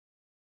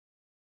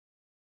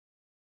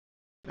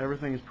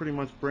Everything is pretty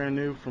much brand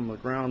new from the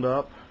ground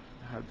up.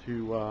 I had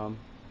to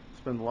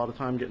spend a lot of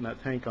time getting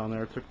that tank on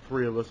there. It took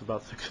 3 of us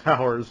about 6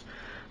 hours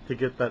to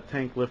get that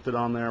tank lifted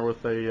on there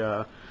with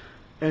a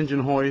engine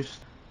hoist.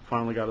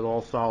 Finally got it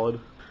all solid.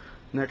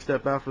 Next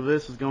step after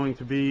this is going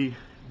to be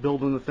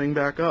building the thing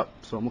back up.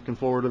 So I'm looking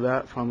forward to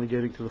that, finally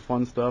getting to the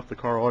fun stuff, the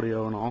car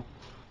audio and all.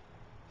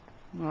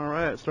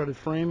 Alright, started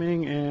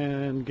framing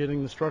and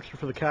getting the structure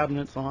for the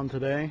cabinets on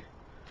today.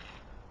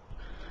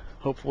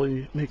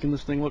 Hopefully making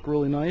this thing look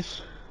really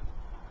nice.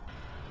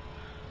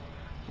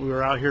 We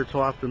were out here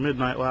till after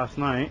midnight last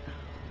night.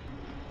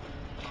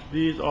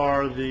 These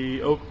are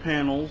the oak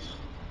panels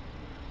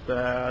that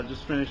I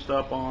just finished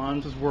up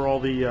on. This is where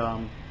all the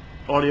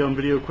audio and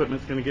video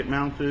equipment is going to get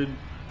mounted.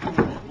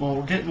 Well,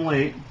 we're getting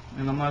late,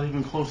 and I'm not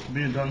even close to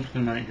being done for the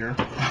night here.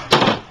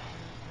 Just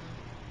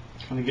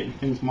kind of getting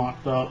things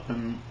mocked up,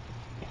 and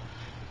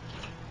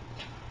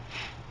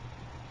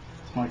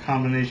it's my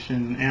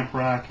combination amp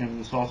rack,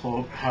 and it's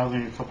also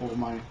housing a couple of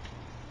my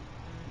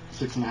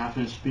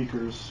 6.5-inch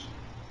speakers.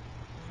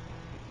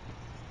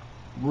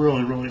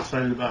 Really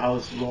excited about how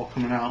this is all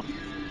coming out.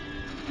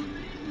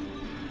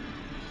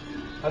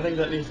 I think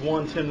that needs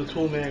one Tim the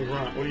Toolman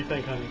grunt. What do you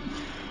think, honey?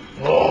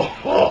 I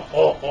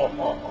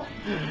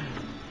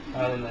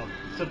don't know.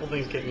 Simple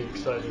things get me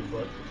excited,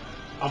 but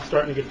I'm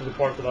starting to get to the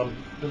part that I've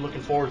been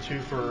looking forward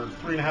to for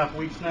 3.5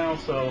 weeks now.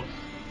 So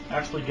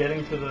actually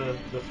getting to the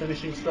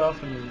finishing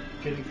stuff and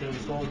getting to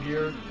install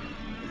gear,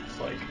 it's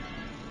like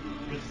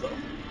good stuff.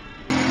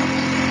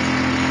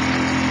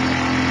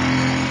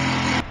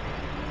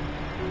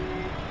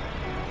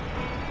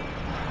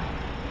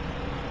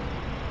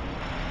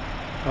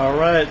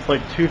 Alright, it's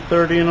like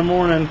 2:30 in the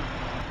morning.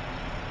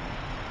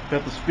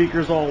 Got the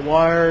speakers all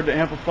wired, the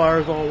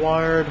amplifiers all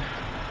wired.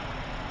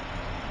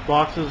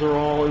 Boxes are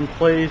all in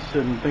place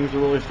and things are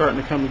really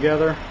starting to come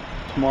together.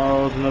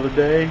 Tomorrow is another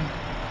day.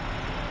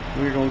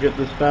 We're going to get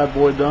this bad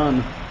boy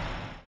done.